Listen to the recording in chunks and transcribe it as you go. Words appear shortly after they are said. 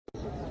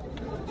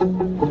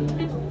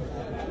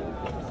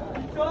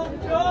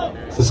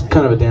This is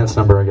kind of a dance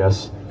number, I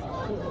guess.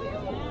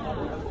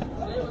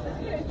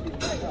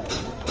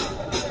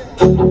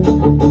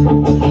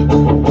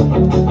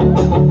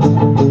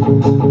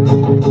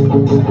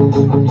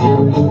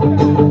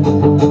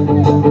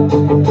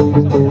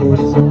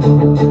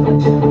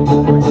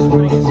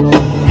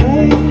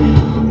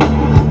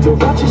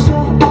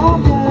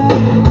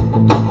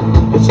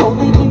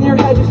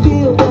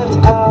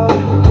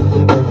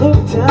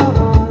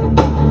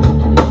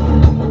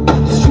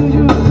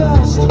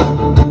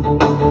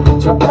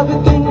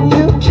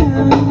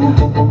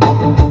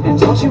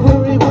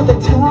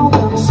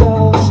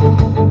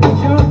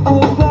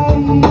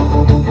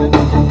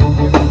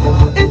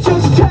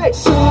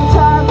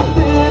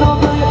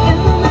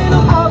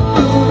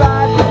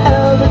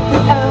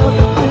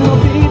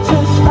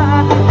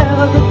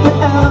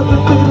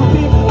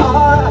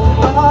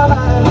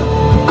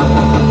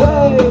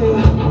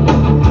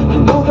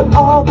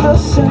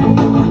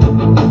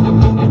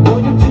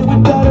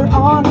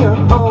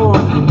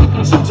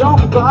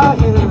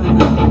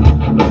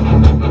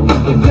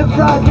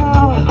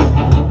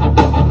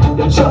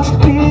 Just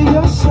be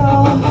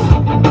yourself.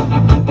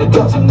 It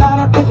doesn't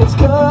matter if it's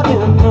good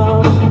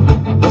enough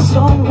for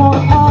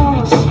someone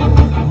else.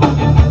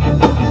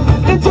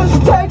 It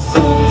just takes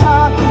some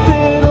time to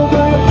get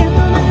over in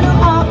the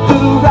middle of the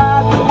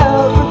ride.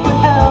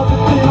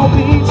 Everything will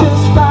be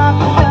just fine.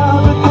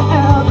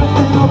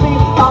 Everything will be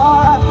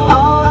alright,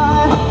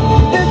 alright.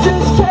 It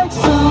just takes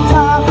some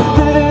time to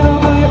get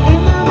over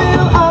in the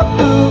middle of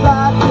the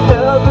ride.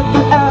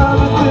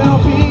 Everything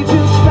will be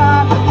just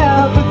fine.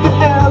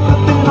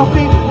 Everything will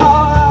be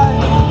alright.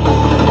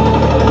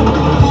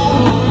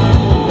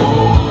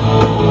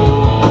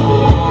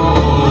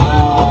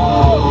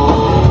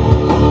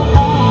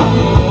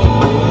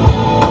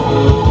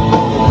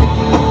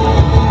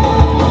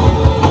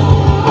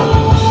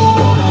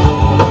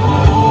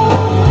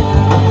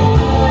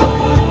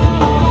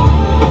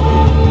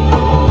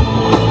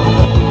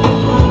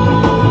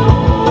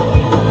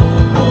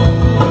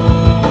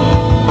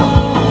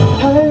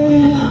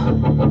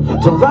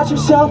 Don't write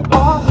yourself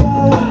off,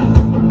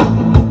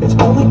 yeah. It's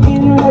only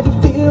in your head you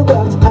feel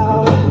left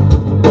out.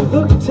 You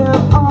look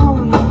down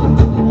on.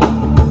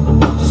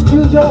 Just do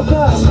your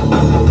best.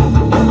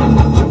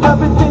 Do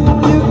everything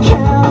you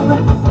can.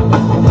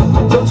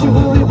 Don't you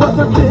worry what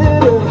their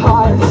bitter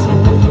hearts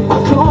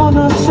are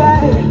gonna say.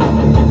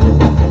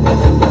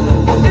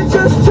 It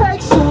just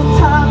takes some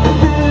time.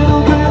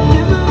 Little girl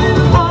in the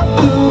middle of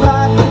the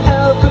ride.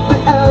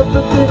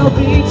 Everything will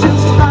be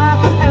just fine.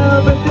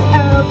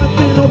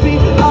 Everything will be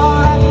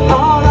alright,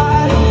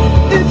 alright.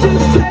 It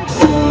just takes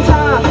some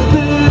time.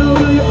 Little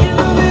girl in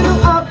the middle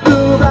of the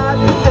ride.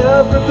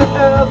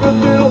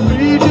 Everything will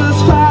be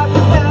just fine.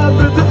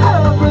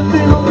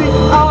 Everything will be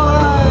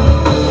alright.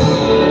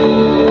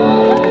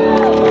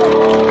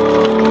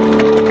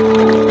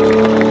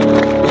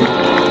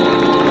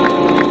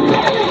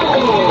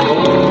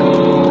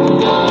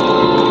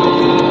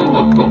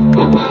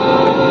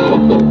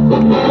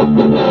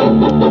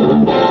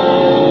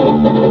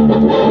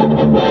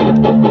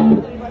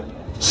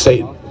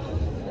 Satan.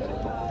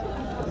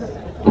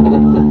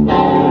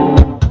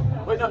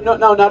 Wait, no,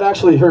 not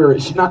actually her.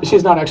 She's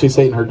not actually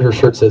Satan. Her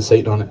shirt says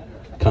Satan on it,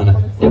 kind of.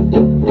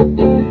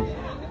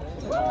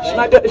 She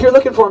might. If you're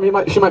looking for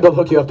him, she might be able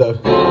to hook you up though.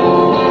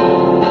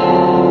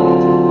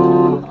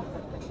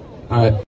 All right.